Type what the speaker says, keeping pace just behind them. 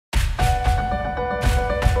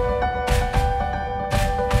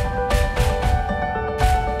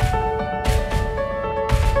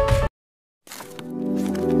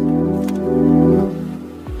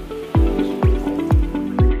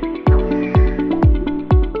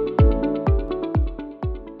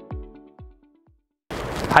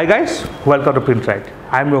Hi guys, welcome to Printride.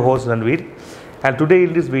 I am your host Ranveer, and today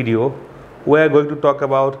in this video we are going to talk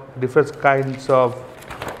about different kinds of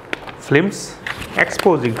films,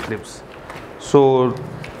 exposing films. So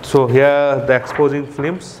here the exposing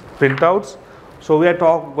films, printouts. So we are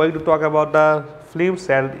going to talk about the films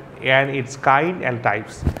and its kind and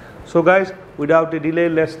types. So guys, without a delay,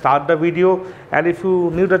 let's start the video. And if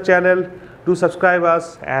you new to the channel, do subscribe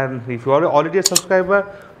us, and if you are already a subscriber,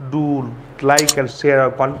 do like and share our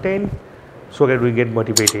content so that we get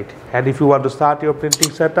motivated. And if you want to start your printing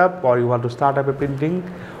setup or you want to start up a printing,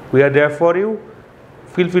 we are there for you.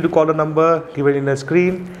 Feel free to call the number given in the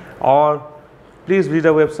screen, or please visit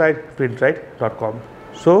our website printride.com.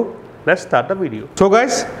 So let's start the video. So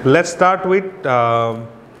guys, let's start with our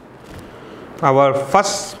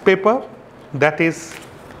first paper, that is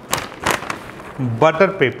butter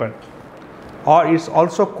paper, or it's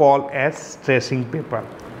also called as tracing paper.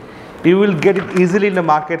 You will get it easily in the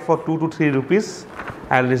market for 2 to 3 rupees,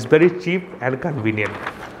 and it's very cheap and convenient.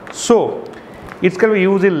 So it can be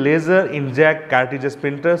used in laser, inkjet, cartridges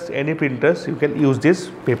printers, any printers you can use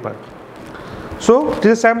this paper. So this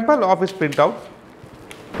is a sample of its printout.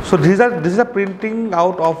 So this is a printing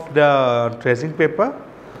out of the tracing paper.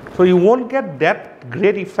 So you won't get that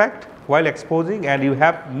great effect while exposing, and you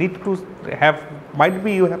might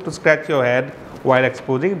be you have to scratch your head while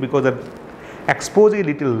exposing because the exposing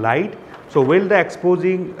little light. So while the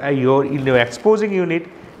exposing in your exposing unit,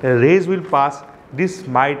 the rays will pass. This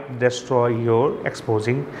might destroy your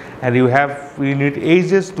exposing, and you need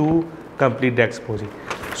ages to complete the exposing.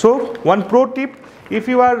 So one pro tip: if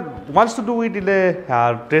you wants to do it in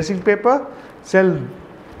a tracing paper,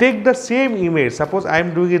 take the same image. Suppose I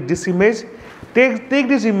am doing this image. Take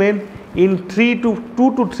this image in 2 to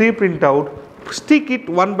 3 printout, stick it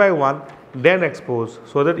one by one, then expose,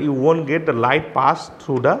 so that you won't get the light pass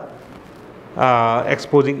through the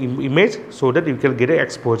exposing image, so that you can get an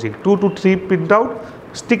exposing. 2 to 3 printout,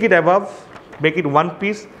 stick it above, make it one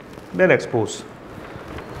piece, then expose.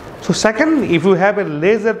 So second, if you have a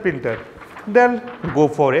laser printer, then go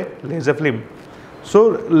for a laser film.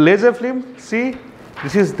 So laser film, see,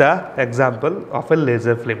 this is the example of a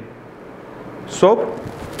laser film. So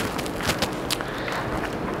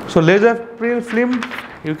laser film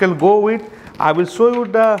you can go with. I will show you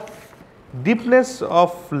the deepness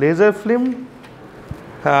of laser film.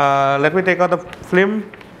 Let me take out the film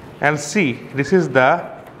and see. This is the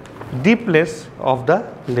deepness of the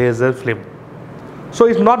laser film. So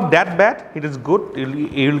it's not that bad. It is good.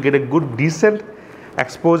 You will get a good decent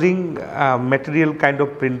exposing material kind of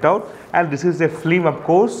printout, and this is a film, of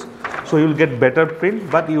course, so you will get better print,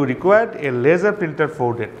 but you require a laser printer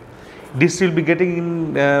for that. This will be getting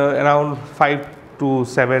in around 5 to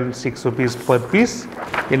 6 rupees per piece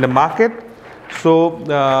in the market. So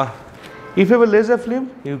if you have a laser film,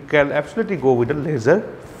 you can absolutely go with a laser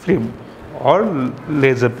film or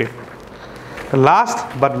laser paper. Last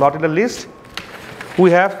but not in the least,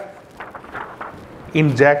 we have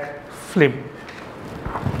inkjet film.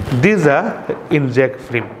 These are inkjet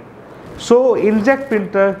film. So inkjet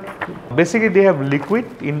printer, basically they have liquid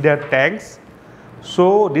in their tanks.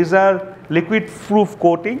 So these are liquid proof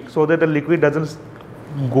coating, so that the liquid doesn't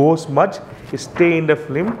go much, stay in the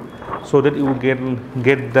film, so that you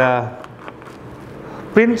get the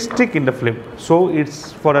print stick in the film. So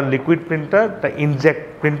it's for a liquid printer, the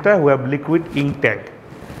inkjet printer who have liquid ink tank.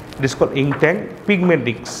 This is called ink tank, pigment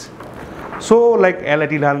inks. So like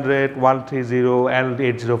L1800, 130,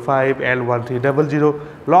 L805,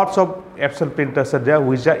 L1300, lots of Epson printers are there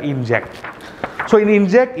which are inkjet. So in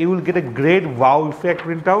inkjet, you will get a great wow effect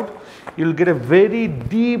printout. You will get a very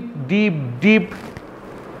deep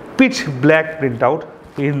pitch black printout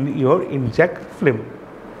in your inkjet film.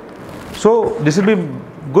 So this will be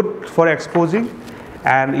good for exposing,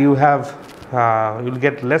 and you will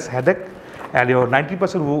get less headache, and your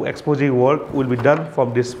 90% exposing work will be done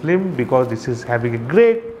from this film, because this is having a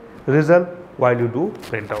great result while you do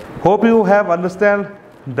printout. Hope you have understand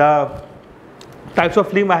the types of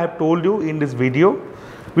film I have told you in this video.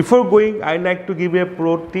 Before going, I like to give you a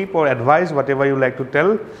pro tip or advice, whatever you like to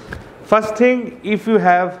tell. First thing, if you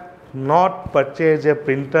have not purchased a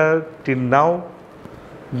printer till now,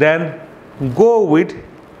 then go with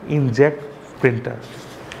inkjet printer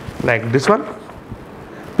like this one,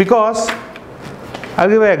 because I'll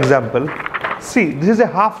give you an example. See, this is a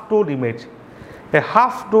half-tone image. A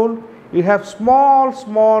half-tone, you have small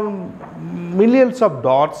millions of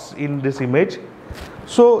dots in this image.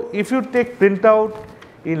 So if you take printout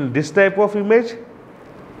in this type of image,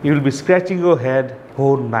 you will be scratching your head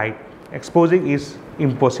whole night. Exposing is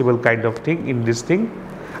impossible kind of thing in this thing.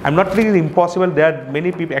 I'm not saying it's impossible. There are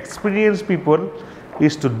many people, experienced people,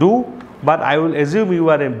 is to do, but I will assume you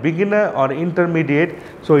are a beginner or intermediate,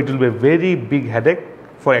 so it will be a very big headache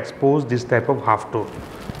for expose this type of half tone.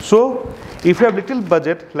 So if you have little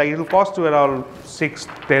budget, like it will cost you around 6,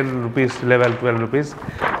 10 rupees, 11, 12 rupees.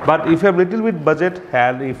 But if you have little bit budget,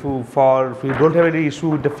 and if you don't have any issue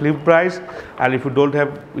with the film price, and if you don't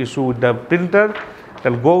have issue with the printer,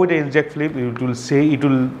 then go with the inkjet film. It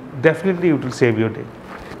will definitely save your day.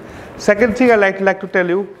 Second thing I like to tell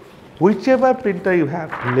you, whichever printer you have,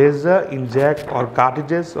 laser, inkjet or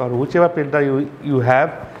cartridges, or whichever printer you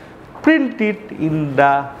have, print it in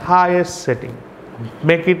the highest setting.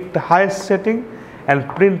 Make it the highest setting and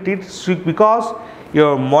print it, because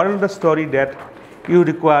your moral of the story that you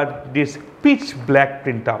require this pitch black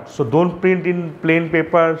printout. So don't print in plain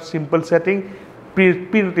paper, simple setting.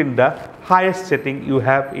 Print in the highest setting you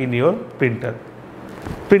have in your printer.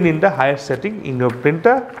 Print in the highest setting in your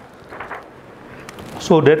printer,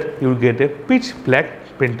 so that you will get a pitch black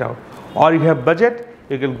printout. Or you have budget,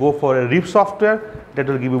 you can go for a RIP software that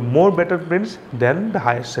will give you more better prints than the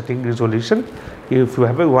highest setting resolution. If you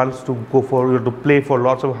have wants to go for to play for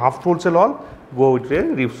lots of half tones and all, go with a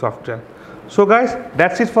RIP software. So guys,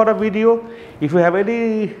 that's it for the video. If you have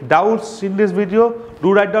any doubts in this video,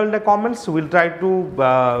 do write down in the comments. We'll try to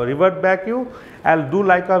revert back you, and do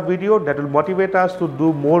like our video. That will motivate us to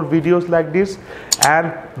do more videos like this,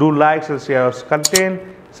 and do likes and share our content,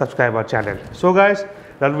 subscribe our channel. So guys,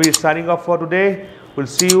 Ranveer is signing off for today. We'll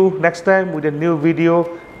see you next time with a new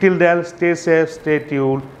video. Till then, stay safe, stay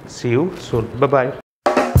tuned. See you soon. Bye bye.